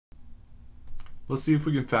Let's see if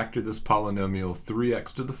we can factor this polynomial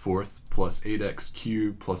 3x to the fourth plus 8x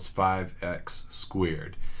cubed plus 5x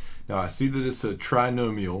squared. Now I see that it's a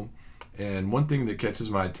trinomial, and one thing that catches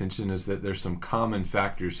my attention is that there's some common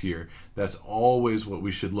factors here. That's always what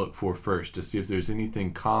we should look for first, to see if there's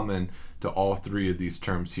anything common to all three of these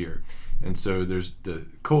terms here. And so there's the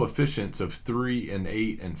coefficients of 3 and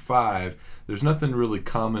 8 and 5. There's nothing really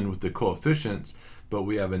common with the coefficients, but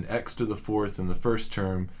we have an x to the fourth in the first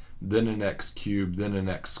term, then an x cubed, then an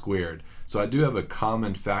x squared. So I do have a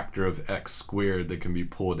common factor of x squared that can be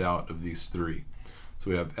pulled out of these three.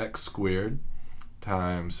 So we have x squared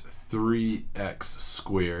times 3x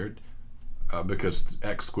squared, because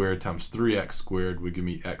x squared times 3x squared would give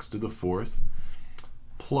me x to the fourth,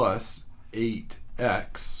 plus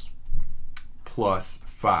 8x plus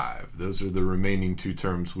 5. Those are the remaining two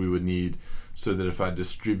terms we would need, so that if I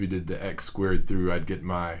distributed the x squared through, I'd get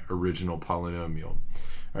my original polynomial.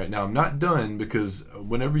 All right, now I'm not done, because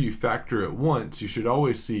whenever you factor at once, you should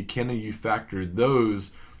always see, can you factor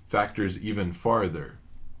those factors even farther?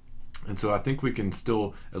 And so I think we can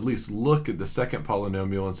still at least look at the second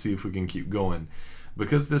polynomial and see if we can keep going.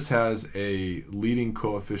 Because this has a leading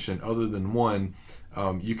coefficient other than 1,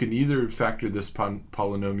 you can either factor this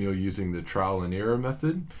polynomial using the trial and error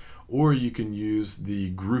method, or you can use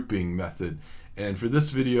the grouping method. And for this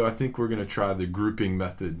video, I think we're going to try the grouping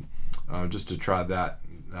method, just to try that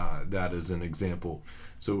as an example.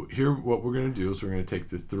 So here what we're going to do is we're going to take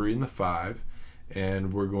the 3 and the 5,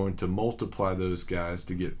 and we're going to multiply those guys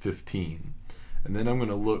to get 15. And then I'm going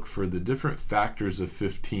to look for the different factors of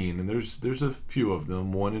 15, and there's a few of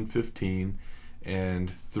them, 1 and 15 and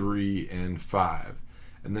 3 and 5.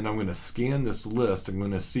 And then I'm going to scan this list. I'm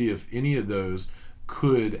going to see if any of those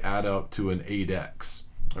could add up to an 8x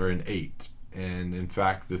or an 8. And in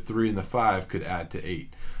fact, the 3 and the 5 could add to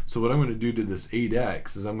 8. So what I'm going to do to this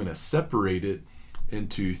 8x is I'm going to separate it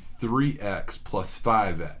into 3x plus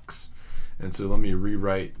 5x. And so let me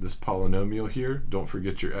rewrite this polynomial here. Don't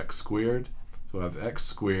forget your x squared. So we'll have x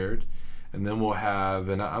squared, and then we'll have,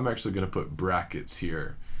 and I'm actually going to put brackets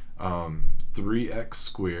here, 3x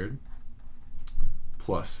squared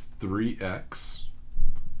plus 3x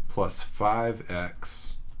plus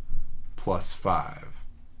 5x plus 5.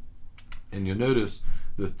 And you'll notice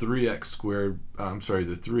the 3x squared, the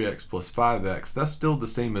 3x plus 5x, that's still the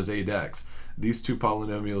same as 8x. These two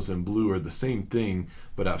polynomials in blue are the same thing,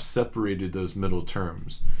 but I've separated those middle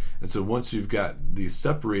terms. And so once you've got these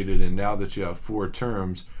separated, and now that you have 4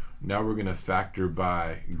 terms, now we're going to factor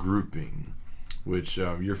by grouping, which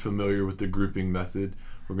you're familiar with the grouping method.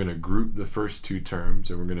 We're going to group the first 2 terms,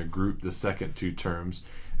 and we're going to group the second 2 terms,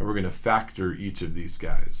 and we're going to factor each of these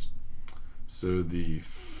guys. So the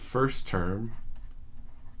first term,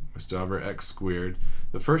 we still have our x squared.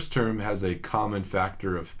 The first term has a common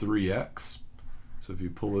factor of 3x. So if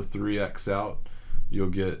you pull a 3x out, you'll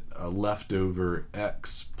get a leftover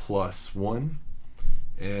x plus 1.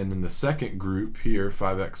 And in the second group here,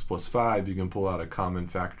 5x plus 5, you can pull out a common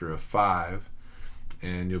factor of 5,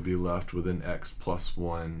 and you'll be left with an x plus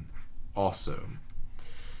 1 also.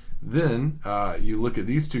 Then you look at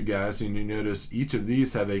these two guys, and you notice each of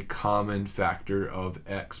these have a common factor of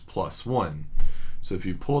x plus 1. So if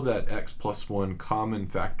you pull that x plus 1 common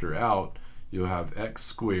factor out, you'll have x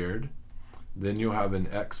squared, then you'll have an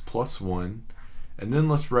x plus 1, and then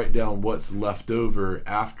let's write down what's left over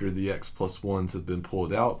after the x plus 1s have been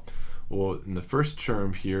pulled out. Well, in the first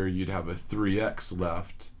term here, you'd have a 3x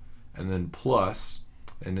left, and then plus,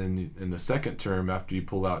 and then in the second term, after you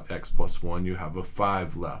pull out x plus 1, you have a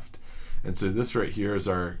 5 left. And so this right here is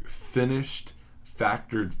our finished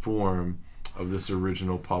factored form of this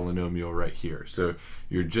original polynomial right here. So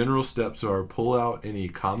your general steps are pull out any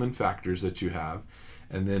common factors that you have,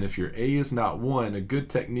 and then if your a is not 1, a good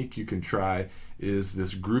technique you can try is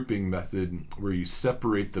this grouping method, where you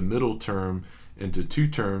separate the middle term into 2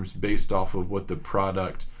 terms based off of what the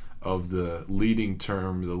product of the leading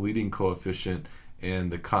term, the leading coefficient,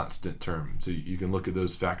 and the constant term. So you can look at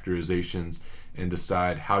those factorizations and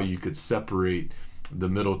decide how you could separate the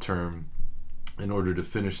middle term in order to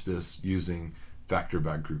finish this using factor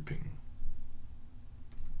by grouping.